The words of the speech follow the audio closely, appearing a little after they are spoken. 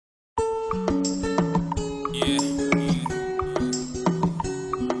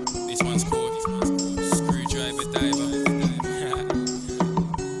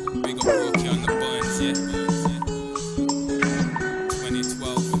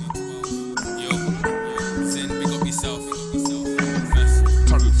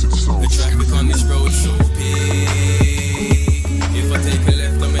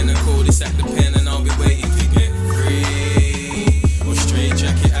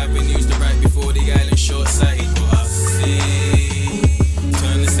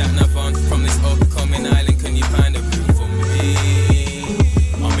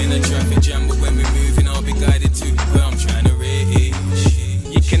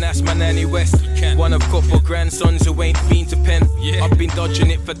that's my nanny West. One of couple grandsons who ain't been to pen. I've been dodging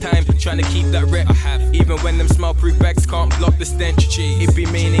it for time, trying to keep that rep. Even when them smell-proof bags can't block the stench. It be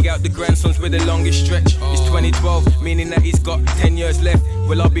meaning out the grandsons with the longest stretch. It's 2012, meaning that he's got 10 years left.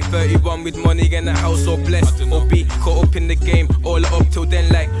 Well, I'll be 31 with money and a house all blessed. Or be caught up in the game, all up till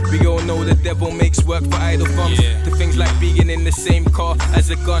then, like we all know the devil makes work for idle thumbs. The things like being in the same car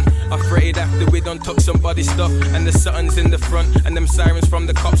as a gun. I fretted after we done took somebody's stuff, and the Suttons in the front, and them sirens from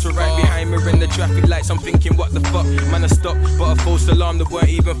the cops were right behind me in the traffic lights. I'm thinking, what the fuck, man, I stopped, but a false alarm that weren't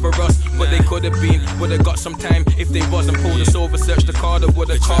even for us. But they could have been, would have got some time if they wasn't pulled us over, searched the car that would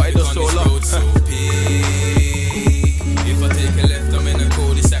have carted us all up. If I take a left, I'm in a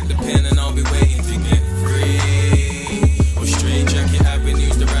cul-de-sac, the pen, and I'll be waiting to get free. Or straight jacket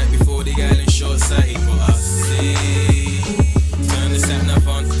avenues, the right before the island short-sighted, but I see. Turn the sat-nav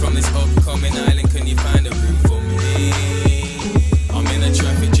on from this upcoming island, can you find a route for me? I'm in a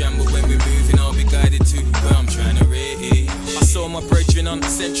traffic jam, but when we're moving, I'll be guided to where I'm trying to reach. I saw my brethren on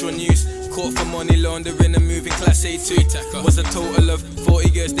Central News, caught for money laundering and moving class A2. Was a total of 40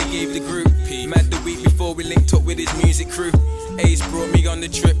 years they gave the group. Mad the week before we linked up with his music crew. Ace brought me on the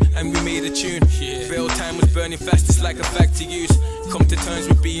trip and we made a tune. Bail time was burning fast, it's like a fag to use. Come to terms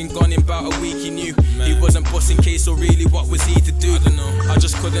with being gone in about a week, he knew. He wasn't busting case, so really what was he to do? I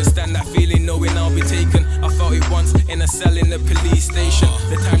just couldn't stand that feeling knowing I'll be taken. I felt it once in a cell in the police station.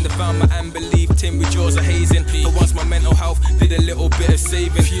 The time they found my and believed him with jaws of hazing. But once my mental health did a little bit of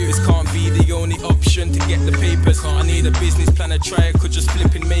saving. This can't be the only option to get the papers. I need a business plan to try it, could just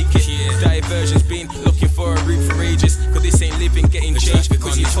flip and make it. Diversion's been looking for a route for ages, cause this ain't living getting changed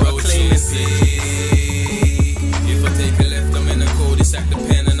because you put a claim in. If I take a left, I'm in a cul-de-sac, the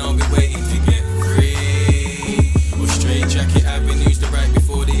pen, and I'll be waiting to get free. Or straight jacket avenues, the right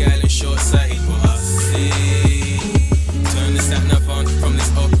before the island short-sighted, but I see. Turn the sat-nav on from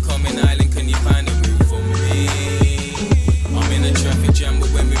this upcoming island, can you find a route for me? I'm in a traffic jam, but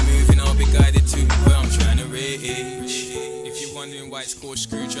when we're moving, I'll be guided to where I'm trying to reach. If you're wondering why it's called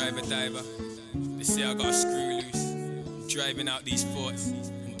Screwdriver Diver, they say I got a screw loose. I'm driving out these thoughts,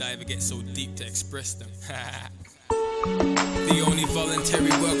 and diver gets so deep to express them. The only voluntary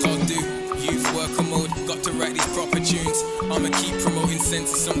work I'll do, youth worker mode, got to write these proper tunes. I'ma keep promoting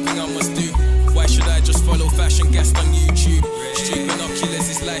sense, it's something I must do. Why should I just follow fashion guest on YouTube? Street Binochulars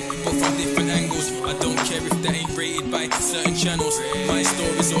is life, but from different angles. I don't care if that ain't rated by certain channels. My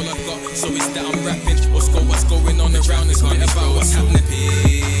story's all I've got, so it's that I'm rapping. What's going on around this bit of